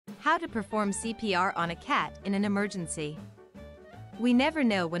How to perform CPR on a cat in an emergency. We never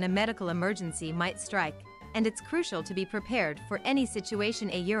know when a medical emergency might strike, and it's crucial to be prepared for any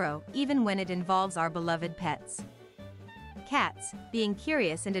situation, even when it involves our beloved pets. Cats, being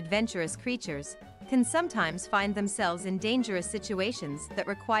curious and adventurous creatures, can sometimes find themselves in dangerous situations that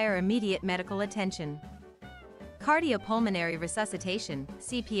require immediate medical attention. Cardiopulmonary resuscitation,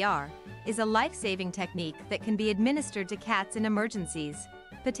 CPR, is a life-saving technique that can be administered to cats in emergencies,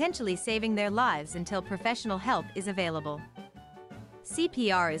 potentially saving their lives until professional help is available.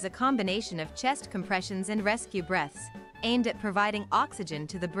 CPR is a combination of chest compressions and rescue breaths, aimed at providing oxygen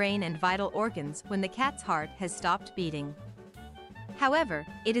to the brain and vital organs when the cat's heart has stopped beating. However,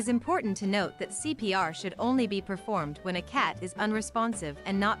 it is important to note that CPR should only be performed when a cat is unresponsive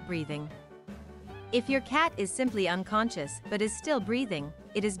and not breathing. If your cat is simply unconscious but is still breathing,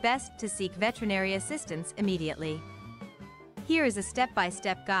 it is best to seek veterinary assistance immediately. Here is a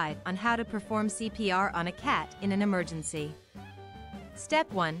step-by-step guide on how to perform CPR on a cat in an emergency.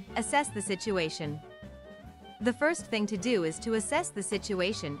 Step 1. Assess the situation. The first thing to do is to assess the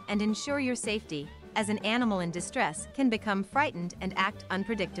situation and ensure your safety, as an animal in distress can become frightened and act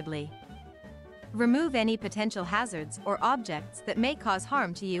unpredictably. Remove any potential hazards or objects that may cause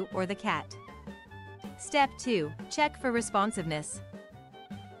harm to you or the cat. Step 2. Check for responsiveness.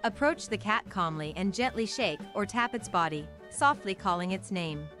 Approach the cat calmly and gently shake or tap its body, softly calling its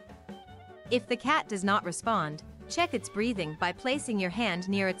name. If the cat does not respond, check its breathing by placing your hand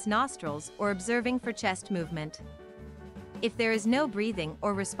near its nostrils or observing for chest movement. If there is no breathing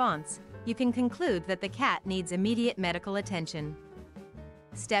or response, you can conclude that the cat needs immediate medical attention.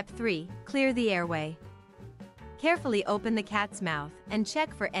 Step 3. Clear the airway. Carefully open the cat's mouth and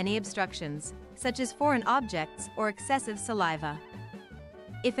check for any obstructions, such as foreign objects or excessive saliva.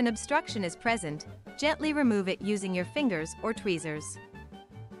 If an obstruction is present, gently remove it using your fingers or tweezers.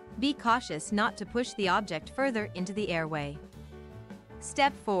 Be cautious not to push the object further into the airway.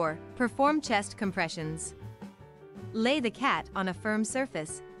 Step 4. Perform chest compressions. Lay the cat on a firm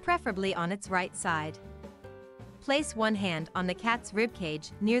surface, preferably on its right side. Place one hand on the cat's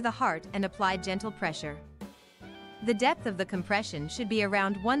ribcage near the heart and apply gentle pressure. The depth of the compression should be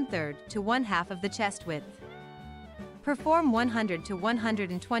around 1/3 to 1/2 of the chest width. Perform 100 to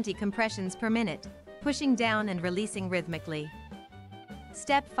 120 compressions per minute, pushing down and releasing rhythmically.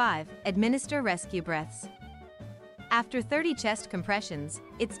 Step 5. Administer rescue breaths. After 30 chest compressions,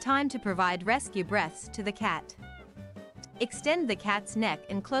 it's time to provide rescue breaths to the cat. Extend the cat's neck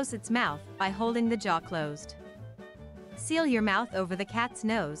and close its mouth by holding the jaw closed. Seal your mouth over the cat's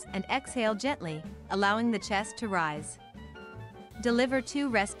nose and exhale gently, allowing the chest to rise. Deliver 2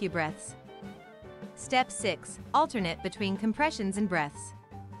 rescue breaths. Step 6. Alternate between compressions and breaths.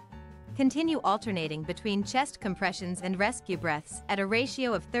 Continue alternating between chest compressions and rescue breaths at a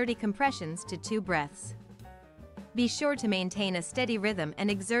ratio of 30 compressions to 2 breaths. Be sure to maintain a steady rhythm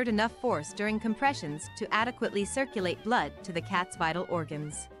and exert enough force during compressions to adequately circulate blood to the cat's vital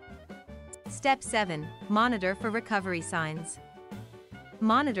organs. Step 7. Monitor for recovery signs.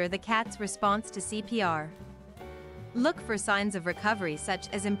 Monitor the cat's response to CPR. Look for signs of recovery such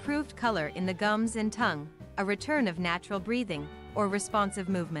as improved color in the gums and tongue, a return of natural breathing, or responsive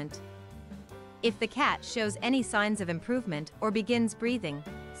movement. If the cat shows any signs of improvement or begins breathing,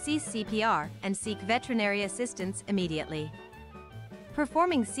 cease CPR and seek veterinary assistance immediately.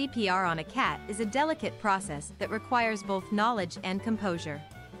 Performing CPR on a cat is a delicate process that requires both knowledge and composure.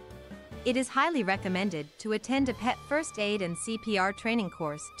 It is highly recommended to attend a pet first aid and CPR training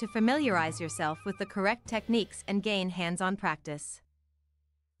course to familiarize yourself with the correct techniques and gain hands-on practice.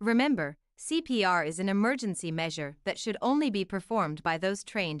 Remember, CPR is an emergency measure that should only be performed by those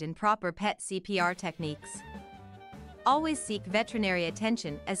trained in proper pet CPR techniques. Always seek veterinary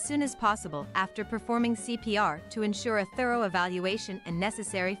attention as soon as possible after performing CPR to ensure a thorough evaluation and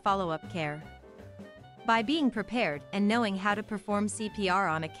necessary follow-up care. By being prepared and knowing how to perform CPR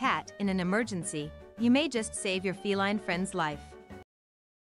on a cat in an emergency, you may just save your feline friend's life.